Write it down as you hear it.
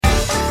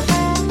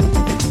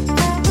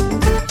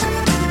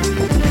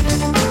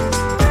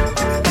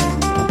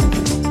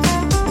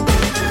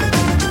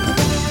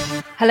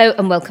Hello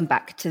and welcome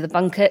back to the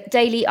Bunker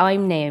Daily.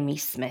 I'm Naomi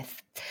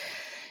Smith.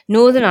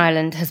 Northern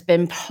Ireland has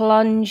been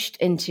plunged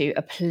into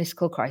a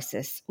political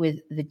crisis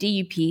with the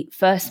DUP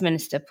First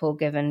Minister Paul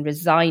Givan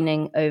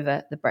resigning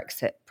over the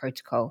Brexit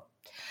protocol.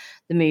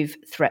 The move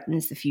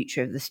threatens the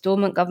future of the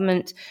Stormont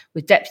government,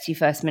 with Deputy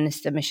First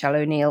Minister Michelle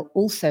O'Neill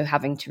also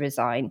having to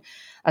resign,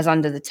 as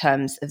under the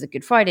terms of the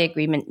Good Friday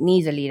Agreement,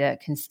 neither leader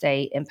can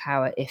stay in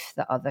power if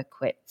the other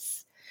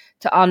quits.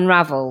 To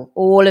unravel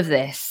all of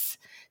this,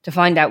 to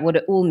find out what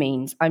it all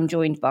means, I'm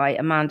joined by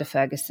Amanda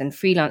Ferguson,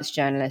 freelance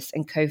journalist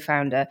and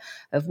co-founder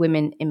of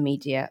Women in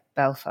Media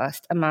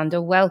Belfast.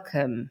 Amanda,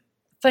 welcome.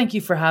 Thank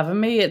you for having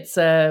me. It's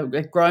a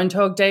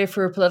Groundhog Day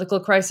for a political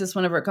crisis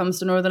whenever it comes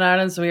to Northern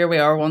Ireland. So here we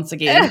are once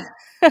again.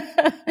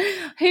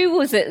 Who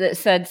was it that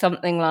said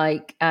something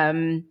like,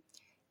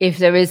 if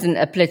there isn't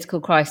a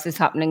political crisis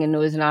happening in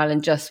Northern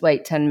Ireland, just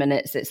wait 10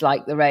 minutes. It's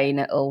like the rain,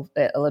 it'll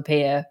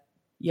appear.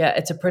 Yeah,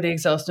 it's a pretty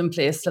exhausting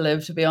place to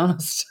live, to be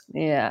honest.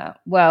 Yeah.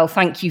 Well,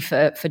 thank you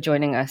for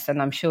joining us.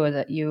 And I'm sure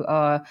that you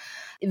are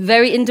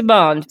very in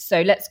demand.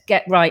 So let's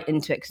get right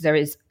into it because there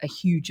is a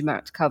huge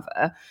amount to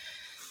cover.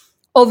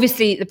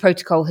 Obviously, the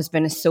protocol has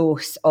been a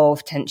source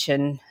of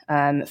tension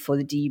for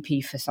the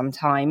DUP for some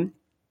time.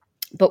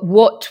 But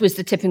what was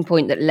the tipping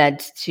point that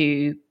led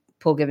to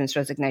Paul Givan's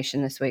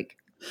resignation this week?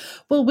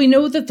 Well, we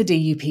know that the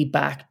DUP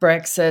backed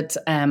Brexit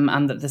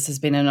and that this has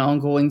been an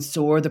ongoing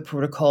sore. The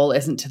protocol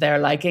isn't to their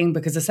liking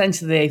because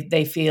essentially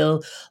they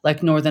feel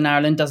like Northern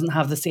Ireland doesn't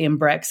have the same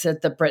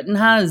Brexit that Britain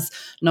has.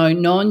 Now,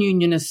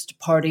 non-unionist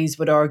parties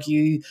would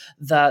argue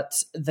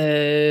that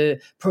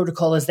the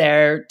protocol is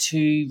there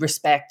to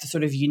respect the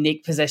sort of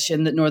unique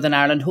position that Northern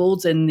Ireland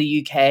holds in the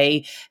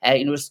UK,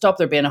 to stop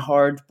there being a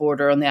hard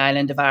border on the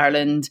island of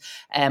Ireland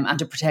and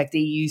to protect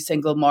the EU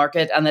single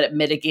market, and that it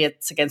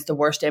mitigates against the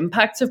worst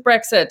impacts of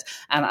Brexit.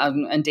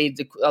 And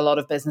indeed, a lot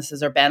of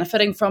businesses are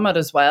benefiting from it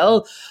as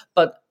well.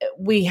 But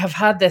we have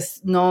had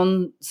this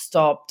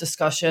non-stop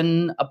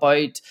discussion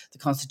about the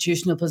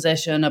constitutional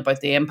position, about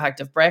the impact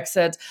of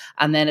Brexit.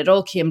 And then it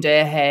all came to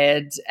a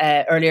head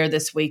earlier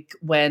this week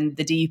when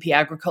the DUP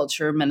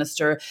Agriculture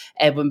Minister,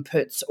 Edwin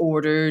Poots,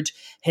 ordered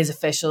his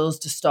officials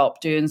to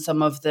stop doing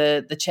some of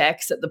the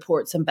checks at the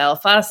ports in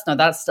Belfast. Now,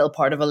 that's still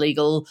part of a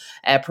legal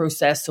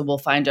process, so we'll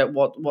find out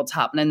what's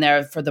happening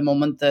there. For the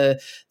moment,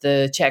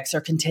 the checks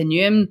are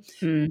continuing.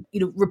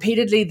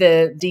 Repeatedly,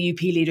 the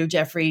DUP leader,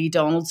 Jeffrey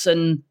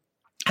Donaldson,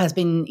 has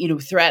been,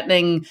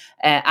 threatening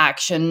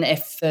action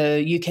if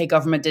the UK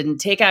government didn't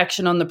take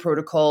action on the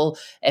protocol,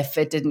 if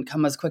it didn't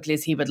come as quickly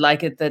as he would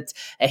like it, that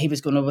he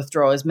was going to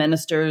withdraw his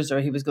ministers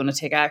or he was going to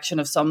take action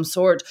of some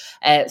sort.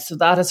 So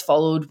that has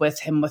followed with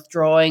him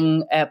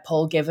withdrawing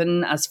Paul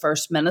Givan as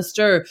First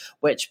Minister,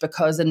 which,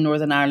 because in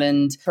Northern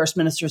Ireland, First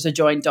Minister is a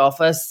joint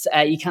office,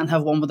 you can't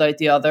have one without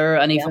the other.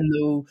 And even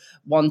though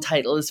one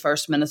title is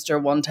First Minister,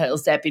 one title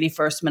is Deputy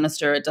First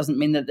Minister, it doesn't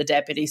mean that the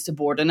deputy is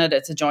subordinate.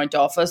 It's a joint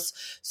office.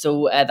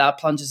 So that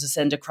plunges us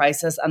into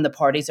crisis, and the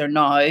parties are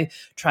now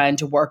trying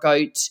to work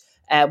out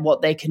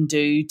what they can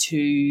do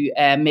to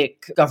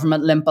make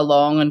government limp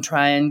along and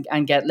try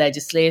and get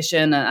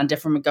legislation and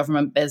different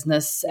government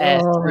business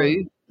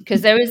through.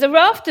 Because there is a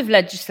raft of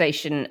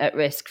legislation at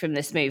risk from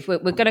this move. We're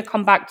going to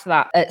come back to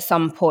that at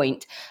some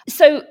point.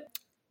 So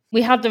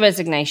we had the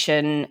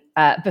resignation.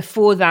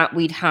 Before that,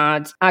 we'd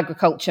had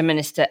Agriculture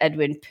Minister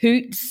Edwin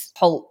Poots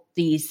halt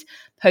these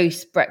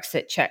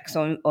post-Brexit checks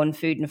on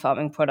food and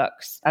farming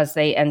products as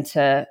they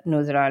enter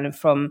Northern Ireland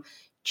from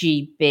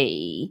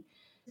GB.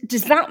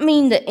 Does that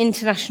mean that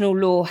international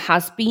law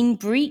has been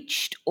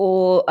breached,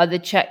 or are the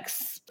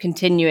checks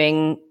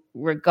continuing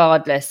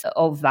regardless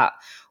of that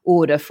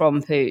order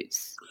from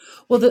Poots?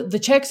 Well, the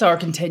checks are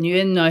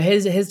continuing. Now,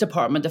 his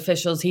department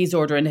officials, he's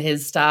ordering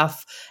his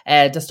staff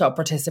to stop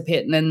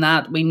participating in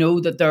that. We know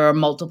that there are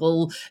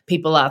multiple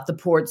people at the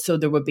port, so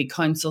there would be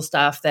council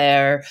staff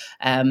there,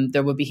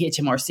 there would be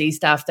HMRC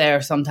staff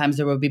there, sometimes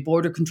there would be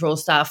border control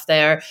staff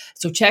there.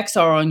 So checks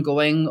are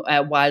ongoing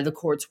while the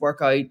courts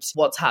work out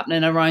what's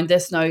happening around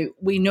this. Now,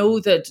 we know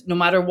that no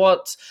matter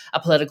what a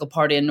political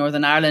party in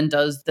Northern Ireland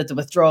does, that the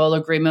withdrawal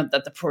agreement,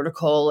 that the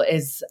protocol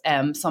is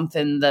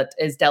something that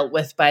is dealt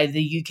with by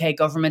the UK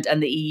government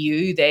and the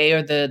EU. They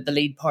are the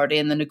lead party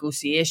in the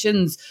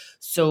negotiations.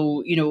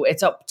 So,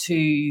 it's up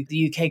to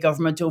the UK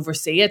government to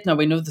oversee it. Now,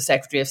 we know the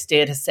Secretary of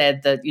State has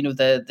said that,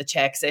 the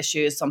checks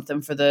issue is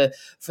something for the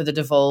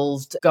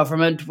devolved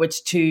government,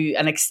 which to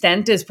an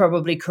extent is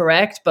probably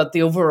correct. But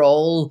the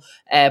overall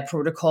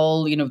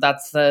protocol,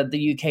 that's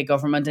the UK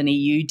government and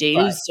EU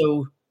deal. Right.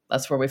 So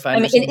that's where we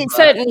find it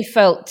certainly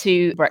felt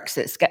to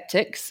Brexit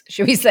skeptics,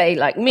 should we say,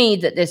 like me,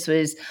 that this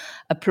was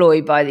a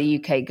ploy by the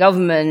UK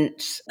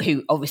government,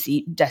 who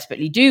obviously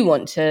desperately do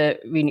want to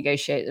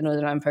renegotiate the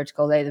Northern Ireland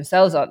Protocol. They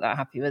themselves aren't that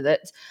happy with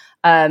it,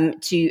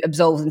 to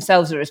absolve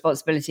themselves of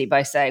responsibility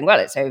by saying, well,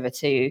 it's over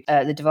to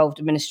the devolved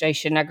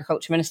administration,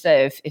 Agriculture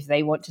Minister. If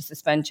they want to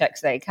suspend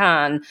checks, they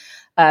can.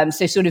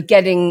 So sort of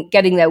getting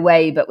their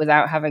way, but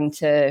without having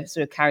to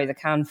sort of carry the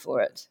can for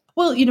it.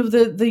 Well,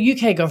 the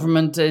UK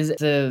government is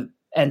the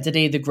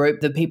entity, the group,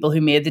 the people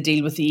who made the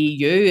deal with the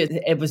EU.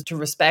 It was to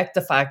respect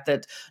the fact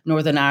that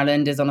Northern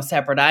Ireland is on a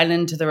separate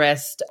island to the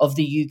rest of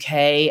the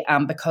UK.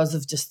 And because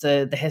of just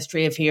the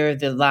history of here,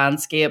 the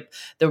landscape,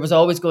 there was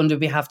always going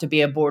to have to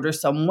be a border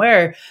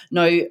somewhere.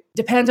 Now,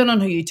 depending on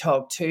who you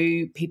talk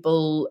to,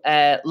 people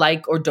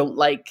like or don't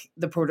like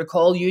the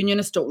protocol.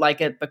 Unionists don't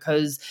like it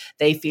because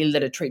they feel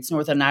that it treats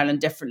Northern Ireland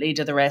differently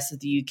to the rest of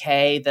the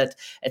UK, that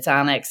it's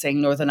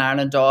annexing Northern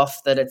Ireland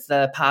off, that it's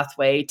the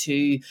pathway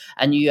to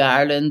a new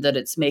Ireland, that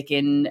it's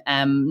making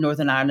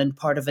Northern Ireland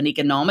part of an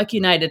economic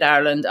united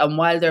Ireland. And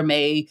while there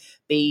may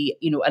be,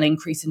 an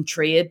increase in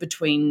trade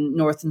between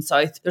North and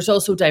South, there's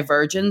also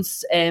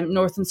divergence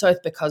North and South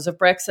because of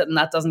Brexit, and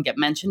that doesn't get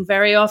mentioned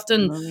very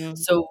often. Mm-hmm.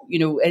 So,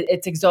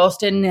 it's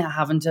exhausting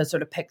having to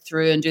sort of pick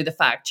through and do the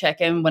fact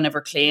checking whenever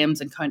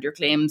claims and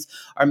counterclaims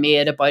are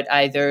made about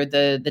either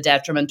the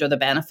detriment or the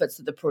benefits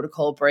that the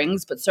protocol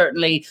brings. But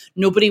certainly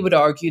nobody would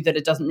argue that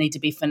it doesn't need to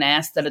be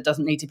finessed, that it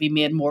doesn't need to be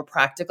made more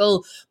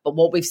practical. But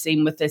what we've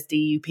seen with this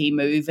DUP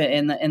move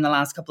in the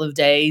last couple of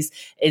days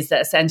is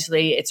that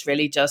essentially it's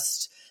really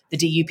just the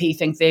DUP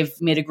think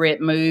they've made a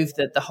great move,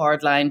 that the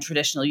hardline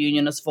traditional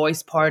unionist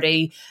voice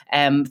party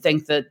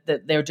think that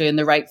they're doing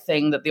the right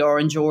thing, that the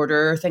Orange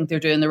Order think they're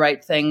doing the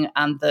right thing,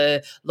 and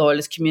the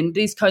Loyalist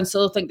Communities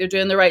Council think they're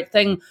doing the right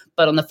thing.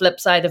 But on the flip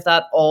side of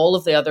that, all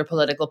of the other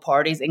political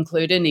parties,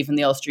 including even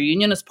the Ulster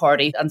Unionist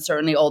Party, and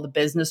certainly all the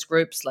business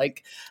groups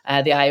like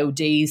the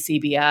IOD,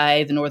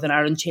 CBI, the Northern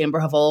Ireland Chamber,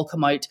 have all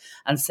come out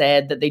and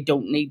said that they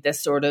don't need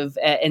this sort of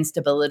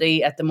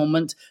instability at the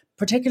moment,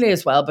 particularly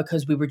as well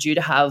because we were due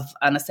to have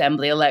an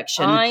assembly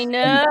election I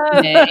know.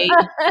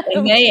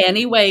 in May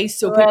anyway.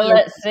 So well,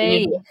 let's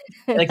see.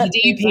 Like the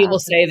DUP will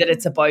say that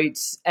it's about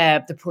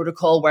the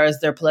protocol,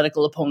 whereas their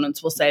political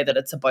opponents will say that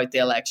it's about the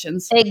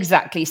elections.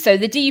 Exactly. So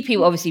the DUP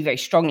were obviously very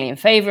strongly in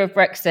favour of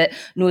Brexit.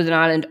 Northern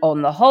Ireland,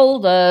 on the whole,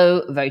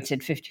 though,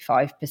 voted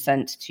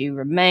 55% to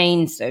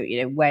remain. So,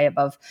 way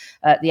above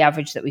the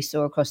average that we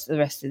saw across the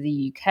rest of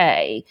the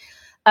UK.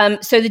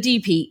 So the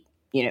DUP,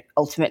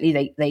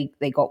 ultimately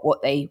they got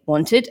what they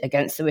wanted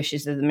against the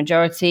wishes of the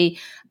majority,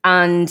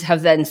 and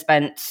have then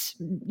spent,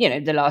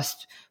 the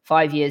last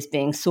 5 years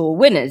being sore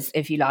winners,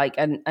 if you like,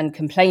 and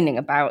complaining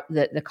about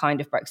the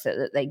kind of Brexit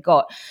that they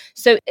got.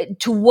 So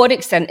to what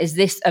extent is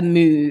this a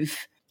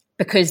move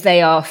because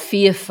they are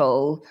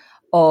fearful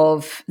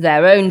of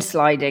their own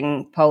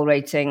sliding poll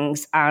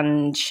ratings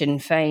and Sinn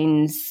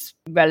Féin's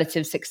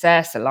relative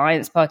success,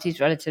 Alliance Party's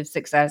relative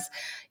success?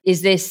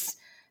 Is this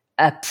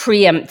a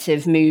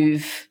preemptive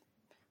move?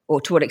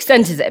 Or to what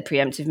extent is it a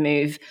preemptive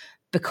move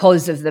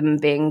because of them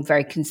being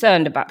very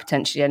concerned about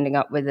potentially ending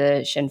up with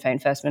a Sinn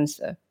Féin First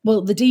Minister?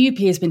 Well, the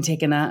DUP has been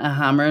taking a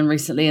hammering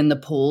recently in the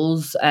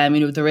polls.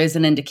 There is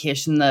an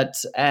indication that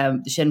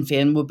Sinn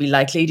Féin would be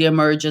likely to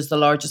emerge as the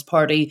largest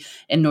party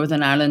in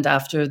Northern Ireland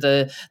after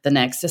the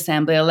next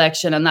Assembly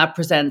election. And that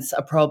presents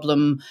a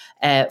problem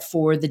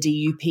for the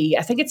DUP.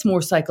 I think it's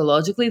more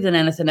psychologically than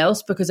anything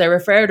else, because I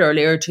referred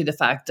earlier to the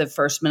fact that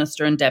First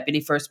Minister and Deputy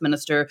First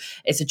Minister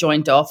is a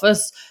joint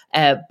office,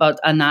 but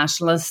a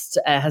nationalist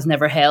has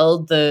never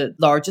held the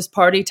largest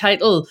party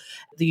title.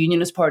 The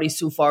Unionist Party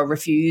so far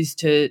refused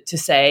to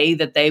say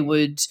that they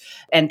would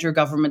enter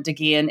government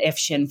again if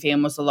Sinn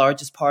Féin was the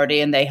largest party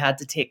and they had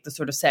to take the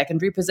sort of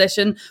secondary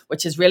position,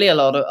 which is really a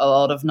lot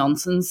of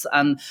nonsense.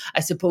 And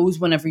I suppose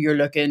whenever you're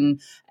looking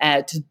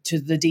to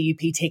the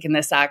DUP taking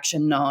this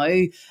action now,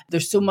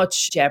 there's so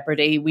much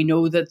jeopardy. We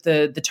know that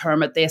the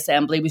term at the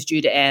Assembly was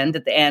due to end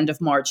at the end of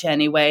March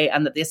anyway,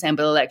 and that the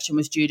Assembly election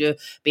was due to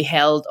be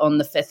held on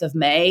the 5th of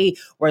May,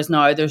 whereas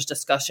now there's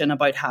discussion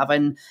about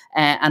having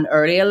an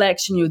early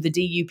election. The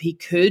DUP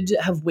could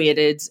have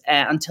waited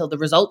until the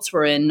results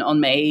were in on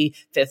May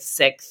 5th,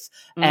 6th,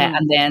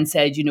 and then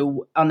said,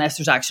 unless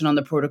there's action on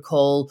the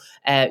protocol,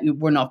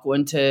 we're not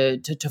going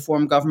to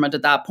form government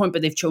at that point.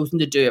 But they've chosen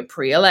to do it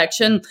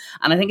pre-election.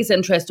 And I think it's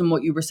interesting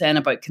what you were saying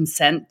about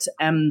consent.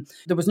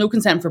 There was no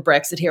consent for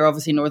Brexit here.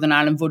 Obviously, Northern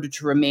Ireland voted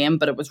to remain,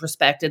 but it was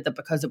respected that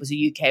because it was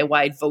a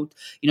UK-wide vote,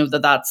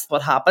 that's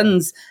what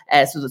happens.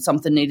 So that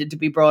something needed to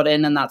be brought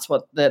in, and that's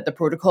what the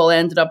protocol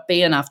ended up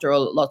being after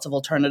lots of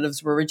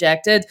alternatives were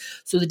rejected.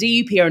 So the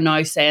DUP are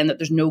now saying that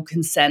there's no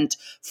consent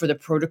for the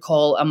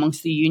protocol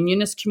amongst the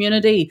unionist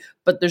community,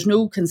 but there's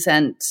no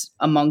consent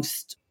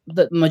amongst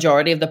the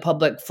majority of the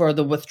public for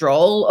the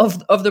withdrawal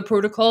of the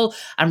protocol.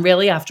 And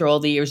really, after all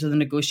the years of the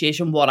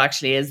negotiation, what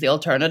actually is the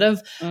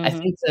alternative? Mm-hmm. I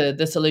think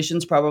the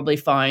solution's probably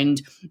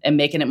found in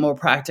making it more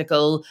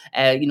practical,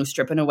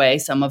 stripping away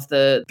some of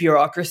the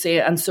bureaucracy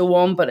and so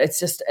on. But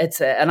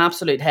it's an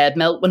absolute head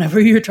melt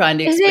whenever you're trying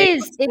to explain it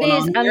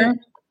is.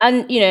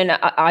 And,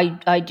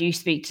 I do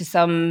speak to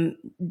some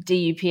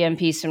DUP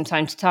MPs from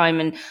time to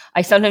time, and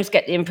I sometimes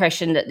get the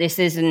impression that this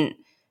isn't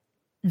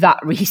that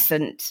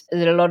recent,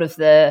 that a lot of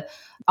the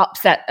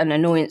upset and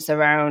annoyance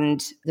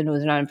around the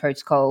Northern Ireland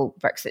Protocol,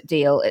 Brexit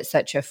deal,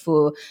 etc.,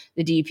 for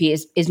the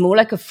DUP is more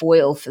like a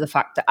foil for the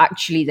fact that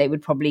actually they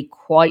would probably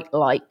quite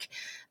like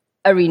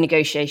a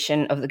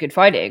renegotiation of the Good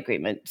Friday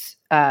Agreement.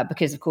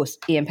 because, of course,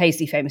 Ian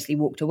Paisley famously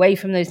walked away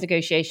from those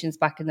negotiations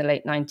back in the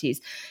late 90s.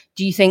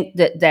 Do you think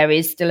that there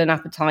is still an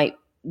appetite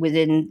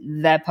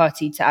within their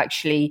party to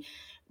actually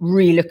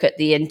relook at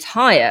the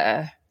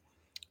entire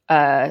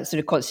sort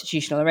of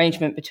constitutional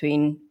arrangement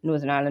between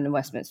Northern Ireland and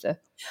Westminster?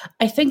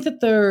 I think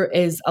that there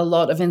is a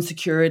lot of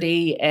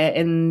insecurity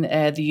in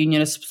the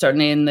unionist,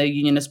 certainly in the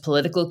unionist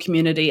political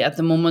community at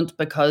the moment,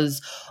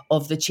 because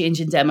of the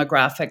change in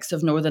demographics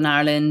of Northern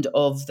Ireland,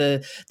 of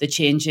the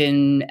change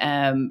in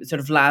sort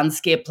of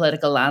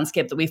political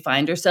landscape that we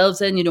find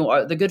ourselves in.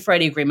 The Good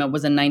Friday Agreement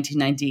was in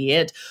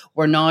 1998.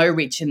 We're now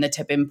reaching the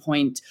tipping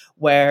point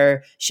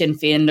where Sinn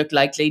Féin look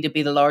likely to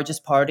be the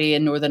largest party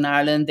in Northern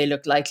Ireland. They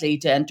look likely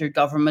to enter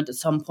government at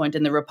some point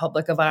in the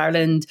Republic of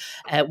Ireland.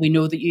 We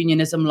know that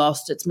unionism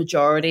lost its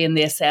majority in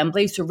the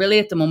Assembly. So really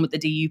at the moment, the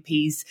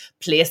DUP's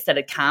place that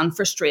it can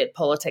frustrate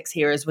politics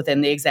here is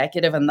within the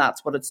executive, and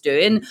that's what it's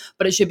doing.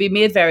 But it should be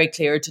made very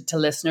clear to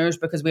listeners,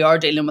 because we are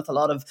dealing with a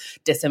lot of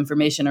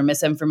disinformation or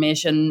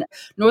misinformation.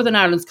 Northern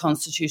Ireland's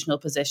constitutional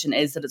position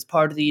is that it's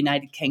part of the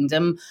United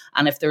Kingdom,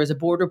 and if there is a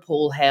border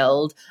poll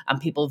held and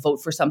people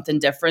vote for something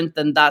different,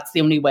 then that's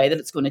the only way that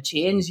it's going to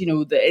change.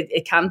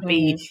 It can't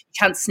be, you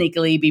can't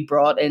sneakily be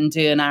brought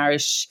into an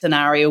Irish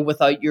scenario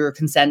without your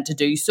consent to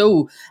do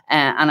so.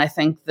 And I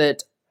think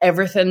that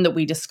everything that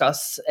we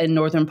discuss in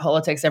Northern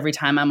politics, every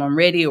time I'm on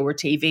radio or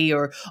TV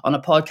or on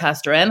a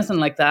podcast or anything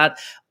like that,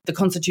 the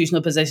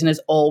constitutional position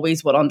is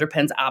always what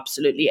underpins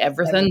absolutely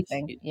everything.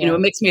 Yeah. It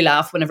makes me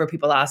laugh whenever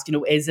people ask,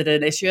 is it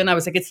an issue? And I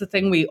was like, it's the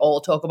thing we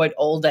all talk about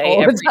all day,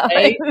 every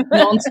day,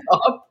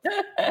 non-stop.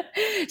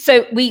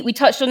 So we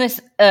touched on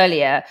this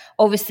earlier.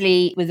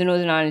 Obviously, with the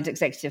Northern Ireland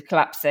executive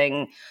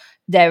collapsing,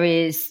 there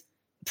is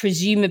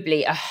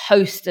presumably a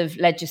host of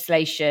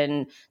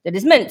legislation that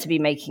is meant to be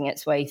making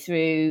its way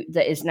through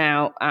that is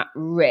now at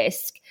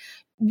risk.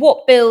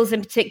 What bills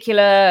in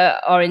particular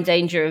are in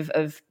danger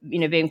of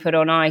being put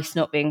on ice,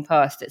 not being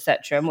passed,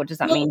 etc.? And what does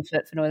that mean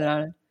for Northern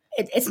Ireland?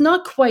 It's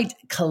not quite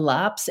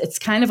collapse. It's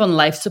kind of on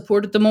life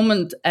support at the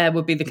moment,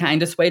 would be the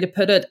kindest way to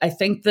put it. I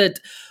think that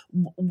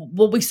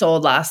what we saw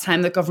last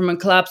time the government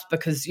collapsed,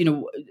 because,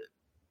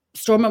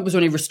 Stormont was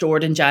only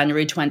restored in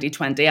January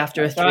 2020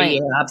 after a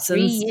 3-year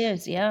absence. 3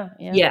 years, yeah.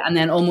 Yeah, and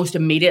then almost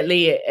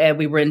immediately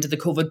we were into the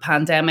COVID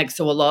pandemic.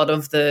 So a lot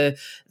of the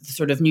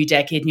sort of new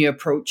decade, new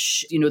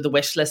approach, the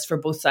wish list for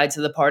both sides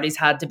of the parties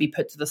had to be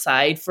put to the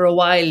side for a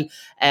while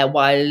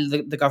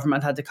the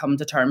government had to come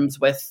to terms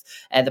with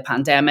the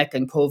pandemic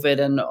and COVID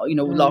and,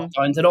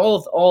 lockdowns and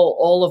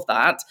all of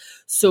that.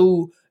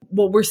 So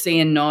what we're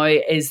seeing now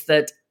is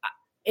that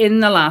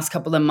in the last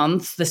couple of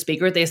months, the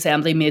Speaker of the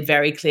Assembly made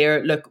very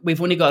clear, look,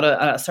 we've only got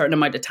a certain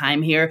amount of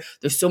time here.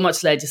 There's so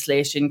much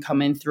legislation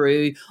coming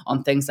through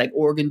on things like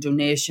organ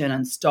donation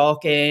and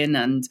stalking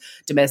and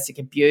domestic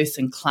abuse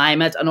and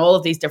climate and all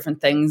of these different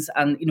things.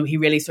 And, he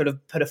really sort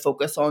of put a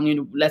focus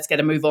on, let's get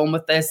a move on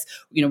with this.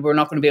 We're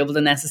not going to be able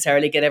to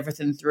necessarily get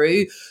everything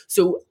through.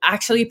 So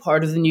actually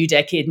part of the New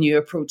Decade, New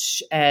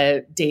Approach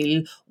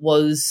deal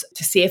was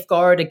to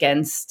safeguard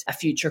against a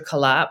future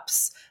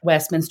collapse.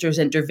 Westminster's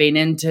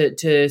intervening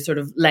to sort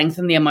of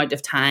lengthen the amount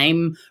of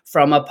time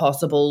from a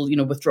possible,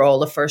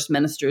 withdrawal of First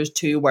Ministers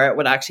to where it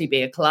would actually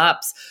be a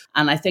collapse.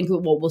 And I think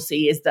what we'll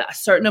see is that a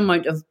certain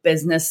amount of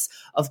business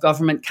of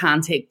government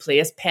can take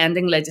place.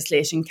 Pending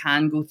legislation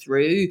can go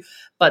through.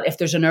 But if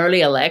there's an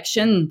early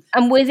election...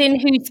 And within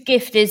whose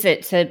gift is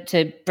it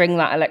to bring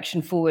that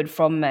election forward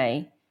from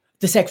May?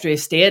 The Secretary of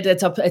State.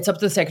 It's up to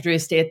the Secretary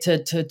of State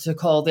to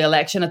call the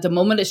election. At the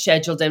moment, it's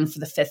scheduled in for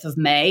the 5th of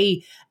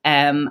May.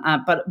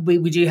 But we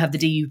do have the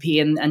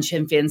DUP and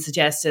Sinn Féin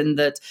suggesting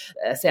that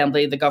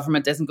Assembly, the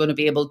government, isn't going to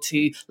be able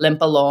to limp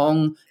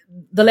along.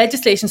 The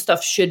legislation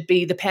stuff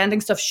the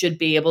pending stuff should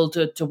be able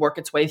to work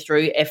its way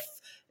through if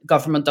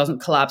government doesn't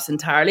collapse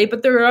entirely.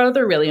 But there are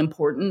other really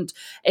important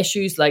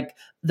issues like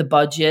the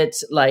budget,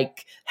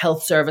 like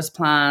health service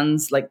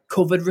plans, like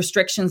COVID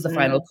restrictions, the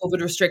final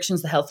COVID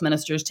restrictions. The health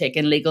minister is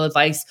taking legal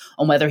advice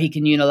on whether he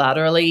can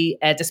unilaterally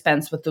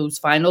dispense with those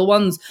final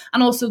ones.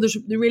 And also there's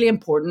the really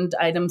important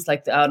items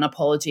like an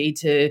apology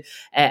to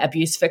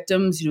abuse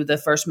victims. The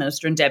First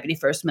Minister and Deputy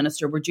First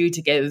Minister were due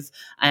to give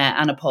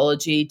an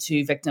apology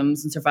to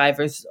victims and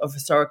survivors of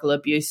historical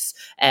abuse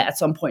at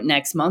some point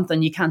next month.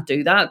 And you can't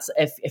do that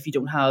if you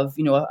don't have,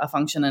 a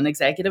functioning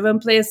executive in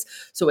place.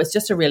 So it's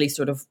just a really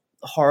sort of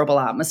horrible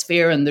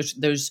atmosphere, and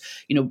there's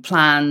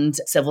planned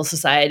civil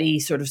society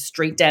sort of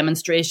street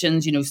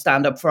demonstrations,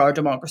 stand up for our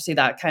democracy,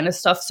 that kind of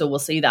stuff. So we'll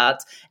see that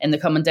in the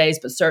coming days.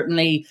 But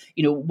certainly,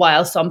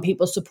 while some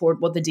people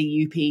support what the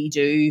DUP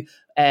do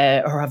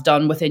or have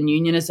done within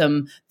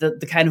unionism,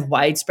 the kind of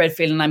widespread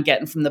feeling I'm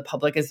getting from the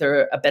public is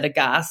they're a bit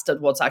aghast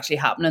at what's actually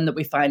happening, that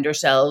we find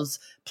ourselves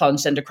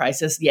plunged into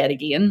crisis yet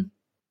again.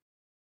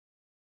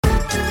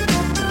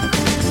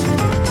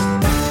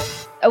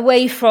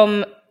 Away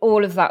from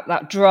all of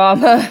that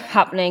drama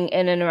happening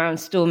in and around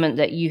Stormont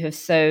that you have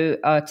so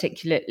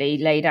articulately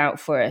laid out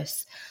for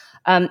us,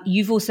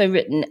 you've also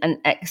written an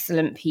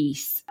excellent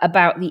piece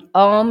about the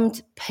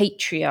armed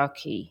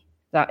patriarchy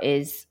that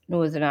is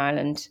Northern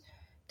Ireland.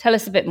 Tell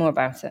us a bit more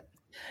about it.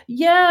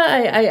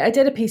 Yeah, I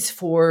did a piece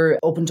for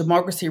Open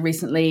Democracy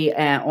recently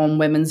on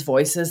women's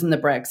voices in the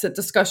Brexit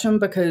discussion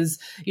because,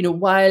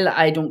 while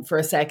I don't for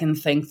a second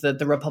think that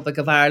the Republic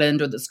of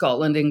Ireland or that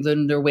Scotland,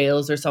 England or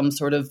Wales are some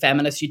sort of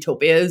feminist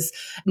utopias,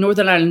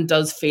 Northern Ireland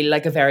does feel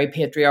like a very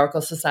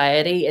patriarchal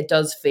society. It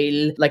does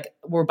feel like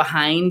we're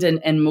behind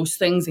in most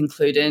things,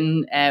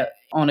 including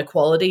on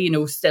equality.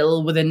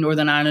 Still within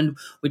Northern Ireland,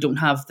 we don't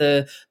have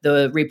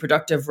the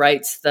reproductive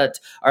rights that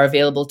are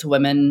available to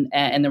women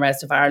in the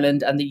rest of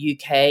Ireland and the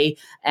UK.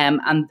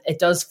 And it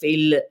does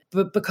feel,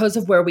 because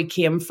of where we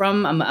came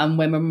from, and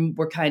women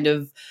were kind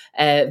of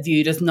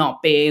viewed as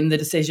not being the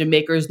decision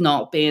makers,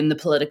 not being the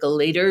political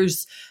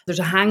leaders. There's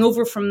a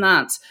hangover from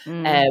that,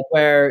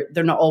 where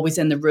they're not always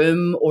in the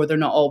room or they're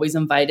not always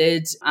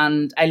invited.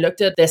 And I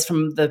looked at this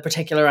from the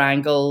particular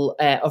angle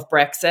of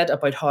Brexit,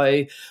 about how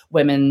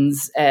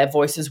women's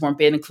voices weren't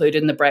being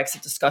included in the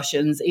Brexit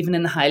discussions, even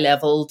in the high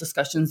level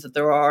discussions that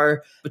there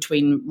are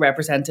between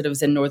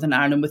representatives in Northern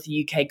Ireland with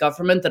the UK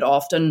government, that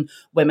often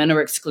women are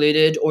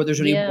excluded or there's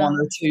only one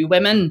or two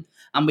women.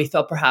 And we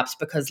thought perhaps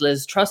because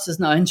Liz Truss is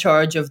now in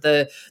charge of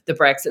the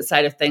Brexit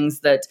side of things,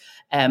 that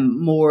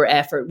more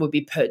effort would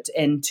be put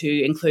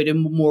into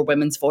including more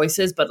women's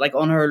voices. But like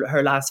on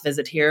her last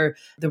visit here,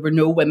 there were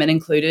no women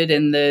included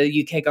in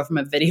the UK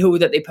government video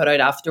that they put out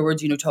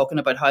afterwards, talking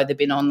about how they've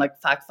been on like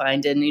fact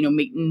finding,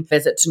 meeting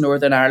visit to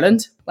Northern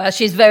Ireland. Well,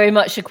 she's very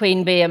much a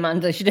queen bee,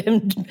 Amanda.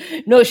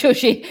 Not sure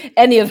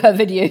any of her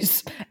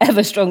videos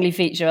ever strongly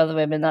feature other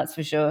women, that's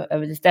for sure.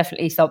 There's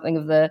definitely something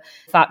of the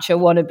Thatcher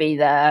wannabe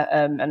there.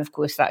 And of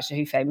course, Thatcher,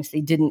 who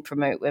famously didn't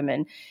promote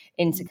women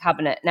into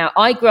cabinet. Now,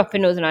 I grew up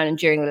in Northern Ireland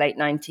during the late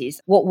 90s.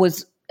 What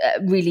was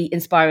really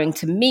inspiring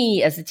to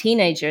me as a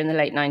teenager in the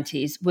late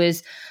 90s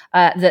was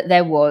that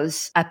there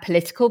was a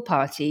political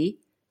party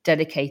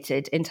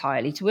dedicated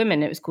entirely to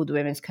women. It was called the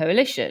Women's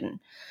Coalition.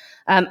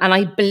 And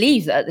I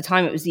believe that at the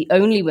time it was the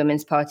only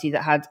women's party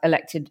that had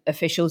elected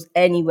officials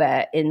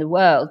anywhere in the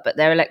world, but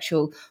their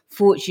electoral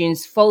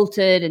fortunes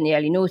faltered in the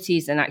early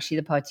noughties, and actually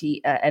the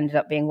party ended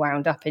up being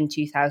wound up in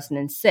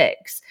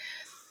 2006.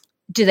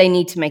 Do they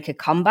need to make a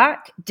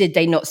comeback? Did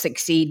they not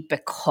succeed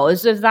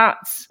because of that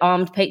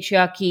armed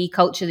patriarchy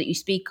culture that you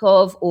speak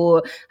of,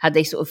 or had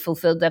they sort of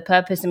fulfilled their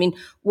purpose? I mean,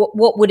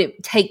 what would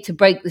it take to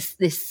break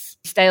this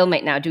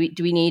stalemate now? Do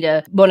we need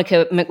a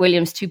Monica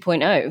McWilliams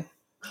 2.0?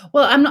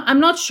 Well, I'm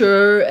not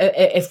sure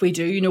if we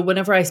do.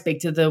 Whenever I speak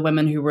to the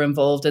women who were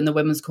involved in the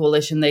Women's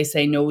Coalition, they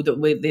say no,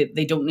 that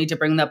they don't need to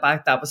bring that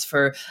back. That was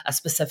for a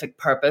specific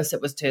purpose.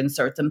 It was to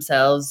insert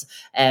themselves,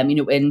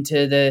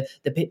 into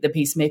the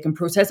peacemaking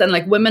process. And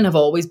like, women have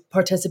always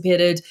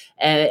participated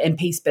in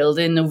peace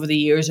building over the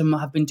years and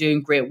have been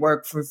doing great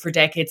work for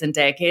decades and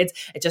decades.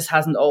 It just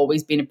hasn't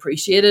always been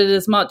appreciated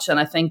as much. And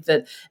I think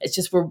that it's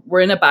just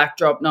we're in a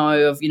backdrop now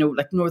of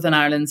like Northern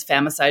Ireland's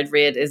femicide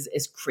rate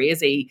is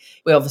crazy.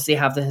 We obviously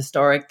have the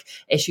historic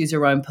issues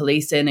around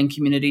policing and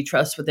community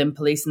trust within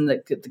policing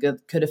that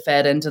could have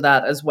fed into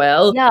that as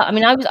well. Yeah, I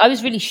mean, I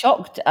was really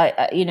shocked,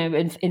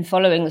 in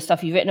following the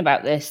stuff you've written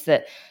about this,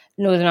 that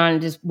Northern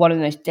Ireland is one of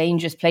the most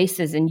dangerous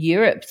places in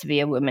Europe to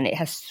be a woman. It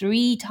has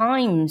 3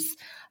 times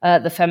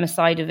the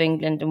femicide of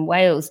England and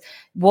Wales.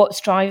 What's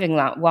driving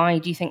that? Why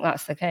do you think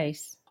that's the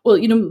case? Well,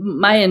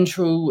 my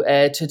intro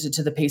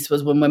to the piece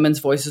was, when women's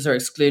voices are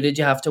excluded,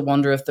 you have to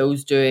wonder if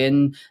those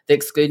doing the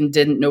excluding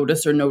didn't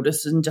notice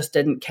and just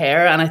didn't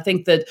care. And I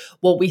think that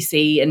what we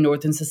see in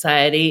Northern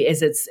society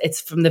is it's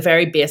from the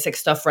very basic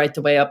stuff right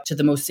the way up to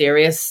the most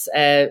serious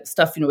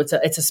stuff.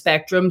 It's a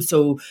spectrum.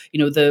 So,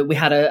 we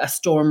had a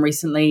storm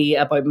recently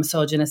about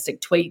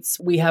misogynistic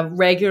tweets. We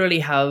regularly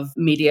have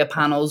media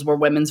panels where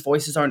women's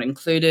voices aren't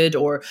included,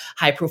 or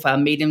high profile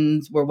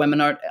meetings where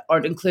women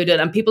aren't included.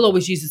 And people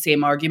always use the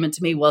same argument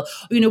to me. Well,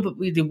 but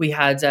we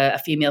had a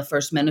female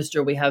first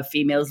minister, we have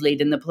females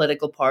leading the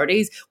political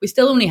parties. We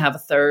still only have a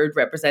third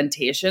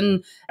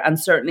representation. And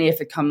certainly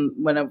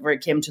whenever it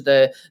came to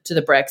the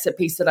Brexit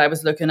piece that I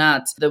was looking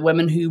at, the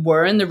women who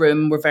were in the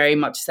room were very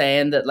much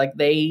saying that, like,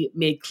 they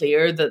made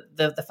clear that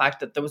the fact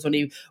that there was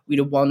only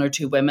 1 or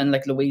 2 women,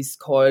 like Louise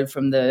Coyle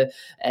from the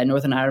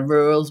Northern Ireland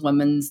Rural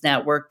Women's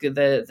Network,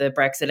 the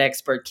Brexit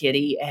expert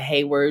Katie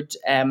Hayward,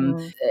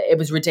 it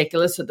was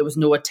ridiculous that there was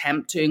no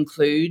attempt to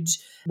include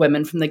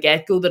women from the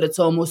get-go, that it's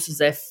almost as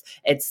if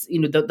it's,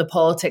 the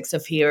politics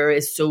of here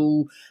is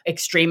so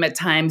extreme at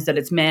times that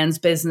it's men's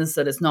business,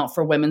 that it's not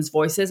for women's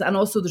voices. And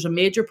also there's a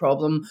major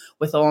problem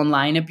with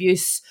online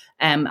abuse.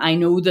 I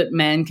know that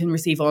men can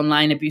receive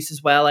online abuse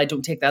as well. I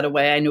don't take that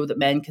away. I know that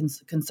men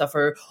can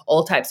suffer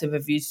all types of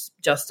abuse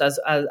just as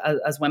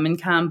women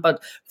can.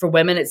 But for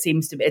women, it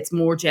seems to be, it's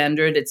more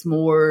gendered, it's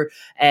more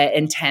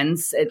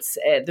intense. It's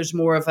there's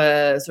more of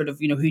a sort of,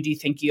 who do you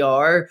think you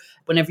are?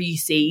 Whenever you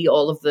see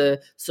all of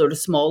the sort of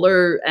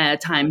smaller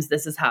times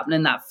this is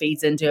happening, that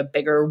feeds into a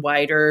bigger,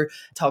 wider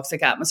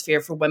toxic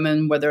atmosphere for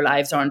women where their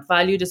lives aren't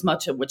valued as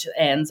much, which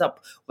ends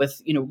up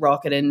with,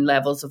 rocketing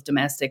levels of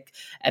domestic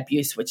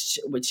abuse,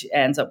 which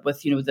ends up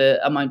with, the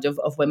amount of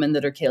women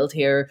that are killed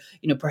here,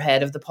 per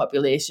head of the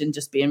population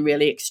just being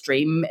really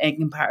extreme in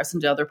comparison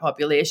to other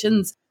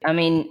populations. I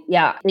mean,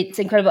 yeah, it's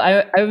incredible.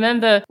 I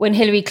remember when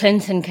Hillary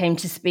Clinton came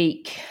to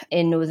speak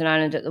in Northern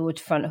Ireland at the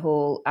Waterfront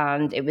Hall,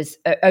 and it was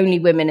only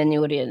women in the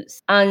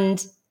audience.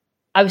 And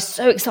I was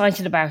so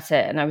excited about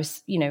it. And I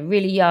was,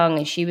 really young,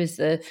 and she was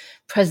the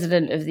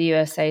president of the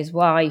USA's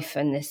wife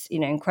and this,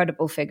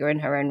 incredible figure in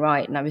her own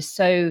right. And I was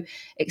so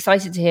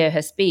excited to hear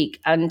her speak.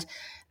 And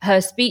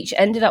her speech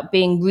ended up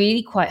being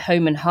really quite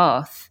home and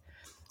hearth.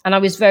 And I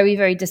was very,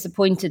 very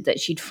disappointed that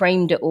she'd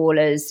framed it all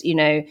as,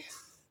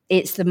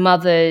 it's the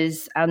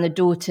mothers and the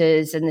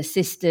daughters and the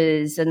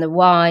sisters and the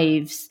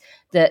wives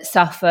that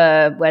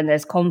suffer when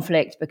there's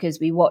conflict because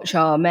we watch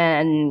our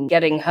men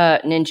getting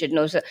hurt and injured and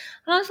all that.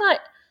 And I was like,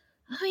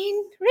 I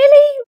mean,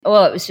 really?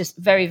 Well, it was just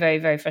very, very,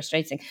 very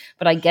frustrating.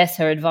 But I guess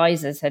her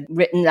advisors had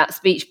written that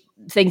speech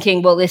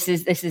thinking, well, this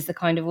is the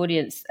kind of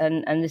audience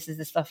and this is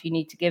the stuff you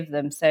need to give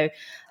them. So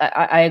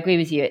I agree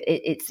with you.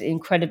 It's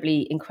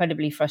incredibly,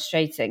 incredibly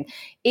frustrating.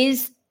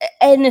 Is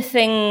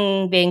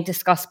anything being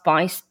discussed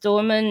by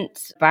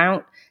Stormont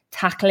about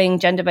tackling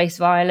gender-based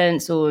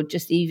violence or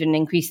just even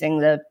increasing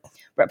the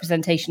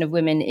representation of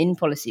women in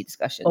policy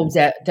discussions? Oh,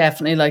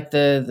 definitely. Like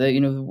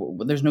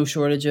there's no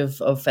shortage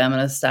of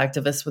feminist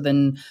activists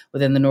within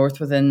the North,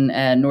 within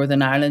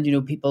Northern Ireland.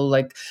 People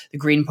like the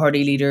Green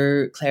Party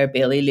leader Claire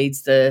Bailey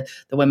leads the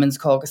Women's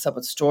Caucus up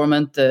at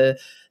Stormont.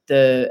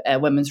 The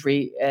Women's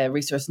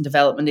Resource and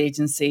Development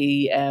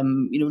Agency,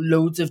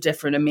 loads of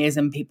different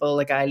amazing people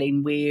like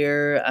Eileen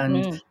Weir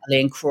and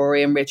Elaine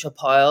Crory and Rachel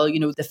Powell.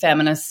 The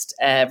feminist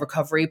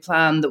recovery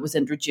plan that was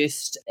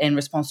introduced in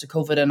response to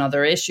COVID and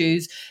other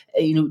issues,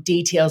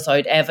 details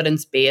out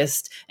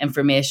evidence-based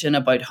information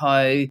about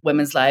how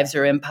women's lives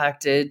are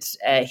impacted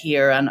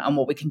here and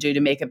what we can do to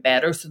make it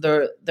better. So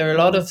there are a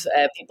lot of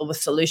people with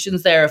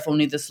solutions there, if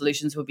only the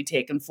solutions would be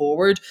taken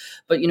forward.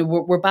 But,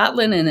 we're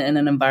battling in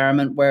an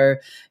environment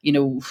where,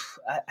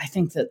 I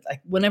think that like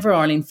whenever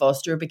Arlene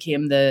Foster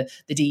became the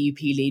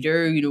DUP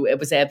leader, it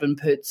was Edwin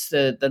Poots,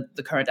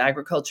 the current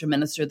agriculture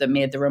minister, that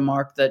made the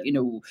remark that,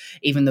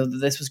 even though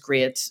this was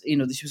great,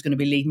 that she was going to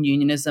be leading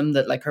unionism,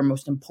 that like her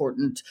most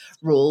important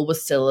role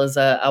was still as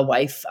a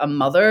wife and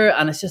mother.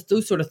 And it's just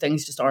those sort of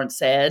things just aren't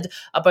said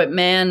about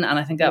men. And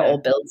I think that all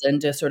builds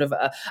into sort of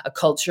a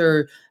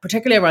culture,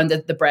 particularly around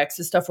the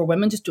Brexit stuff, where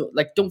women just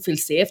don't feel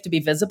safe to be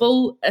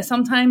visible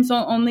sometimes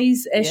on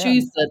these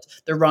issues, that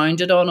they're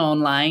rounded on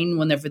online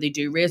whenever they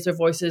do raise their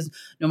voices,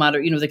 no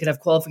matter, they could have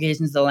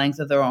qualifications the length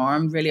of their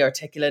arm, really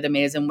articulate,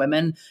 amazing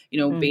women,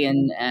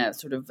 being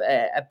sort of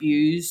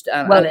abused.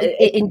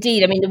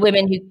 Indeed. I mean, the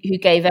women who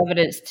gave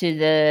evidence to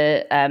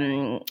the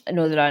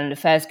Northern Ireland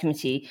Affairs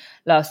Committee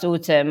last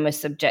autumn were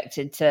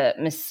subjected to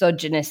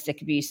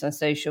misogynistic abuse on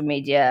social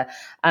media.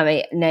 I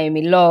mean,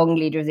 Naomi Long,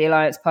 leader of the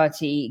Alliance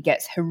Party,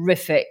 gets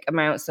horrific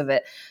amounts of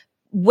it.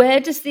 Where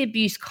does the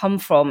abuse come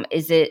from?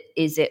 Is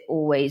it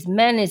always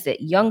men? Is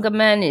it younger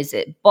men? Is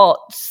it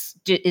bots?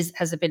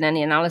 Has there been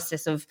any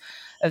analysis of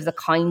the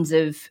kinds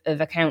of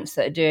accounts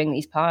that are doing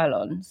these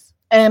pile-ons?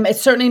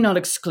 It's certainly not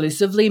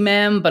exclusively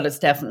men, but it's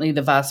definitely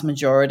the vast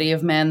majority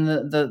of men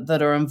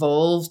that are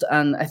involved.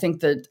 And I think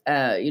that,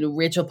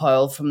 Rachel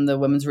Powell from the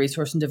Women's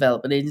Resource and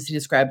Development Agency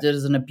described it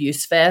as an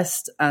abuse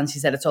fest. And she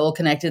said it's all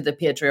connected to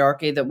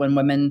patriarchy, that when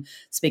women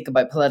speak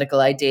about political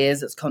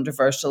ideas, it's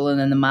controversial, and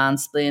then the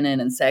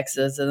mansplaining and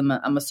sexism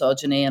and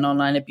misogyny and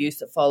online abuse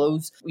that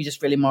follows, we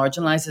just really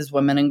marginalises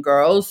women and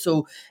girls.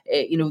 So,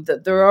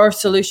 that there are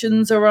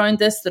solutions around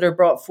this that are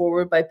brought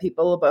forward by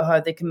people about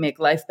how they can make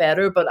life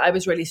better. But I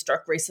was really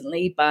struck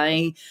recently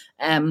by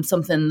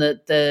something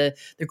that the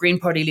Green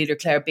Party leader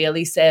Claire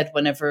Bailey said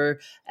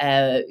whenever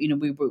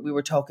we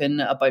were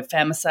talking about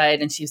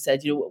femicide, and she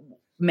said,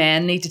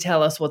 men need to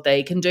tell us what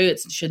they can do.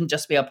 It shouldn't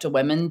just be up to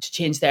women to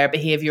change their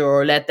behaviour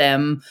or let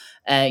them,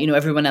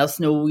 everyone else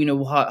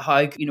know,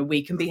 how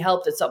we can be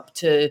helped. It's up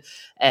to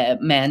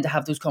men to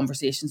have those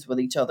conversations with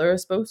each other, I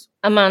suppose.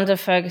 Amanda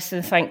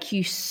Ferguson, thank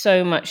you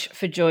so much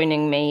for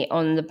joining me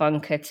on The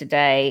Bunker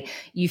today.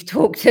 You've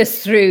talked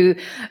us through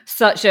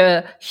such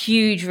a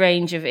huge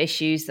range of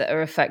issues that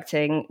are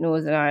affecting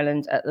Northern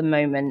Ireland at the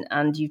moment,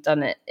 and you've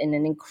done it in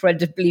an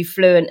incredibly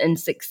fluent and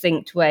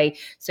succinct way.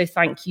 So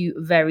thank you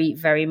very,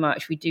 very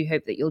much. We do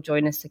hope that you'll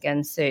join us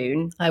again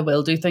soon. I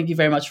will do. Thank you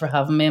very much for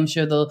having me. I'm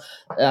sure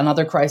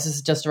another crisis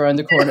is just around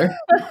the corner.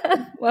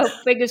 Well,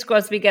 fingers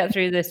crossed we get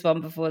through this one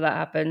before that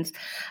happens.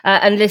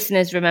 And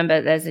listeners, remember,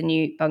 there's a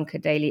new Bunker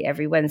Daily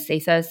every Wednesday,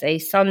 Thursday,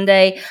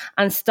 Sunday,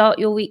 and start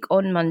your week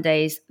on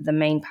Mondays. The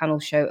main panel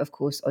show, of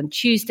course, on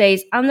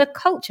Tuesdays, and the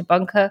Culture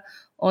Bunker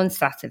on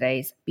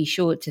Saturdays. Be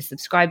sure to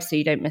subscribe so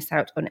you don't miss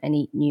out on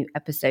any new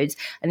episodes.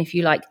 And if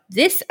you like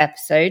this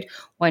episode,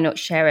 why not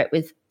share it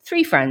with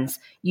 3 friends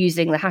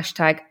using the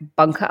hashtag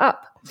 #BunkerUp.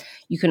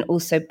 You can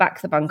also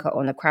back the Bunker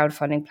on the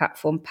crowdfunding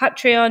platform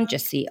Patreon.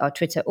 Just see our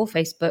Twitter or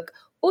Facebook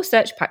or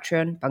search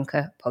Patreon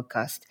Bunker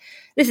Podcast.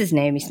 This is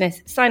Naomi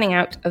Smith signing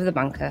out of The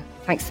Bunker.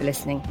 Thanks for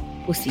listening.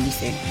 We'll see you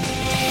soon.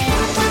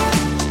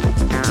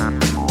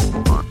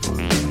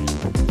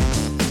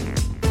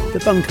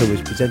 The Bunker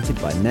was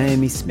presented by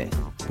Naomi Smith,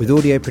 with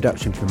audio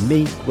production from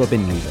me,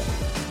 Robin Lever.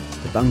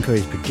 The Bunker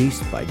is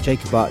produced by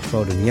Jacob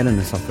Archbold and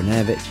Jelena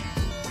Sofronevich,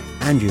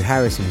 Andrew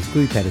Harrison is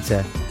group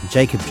editor, and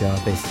Jacob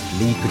Jarvis,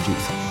 lead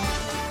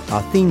producer.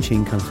 Our theme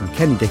tune comes from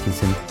Kenny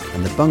Dickinson,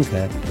 and The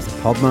Bunker is a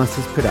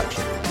Podmasters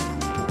production.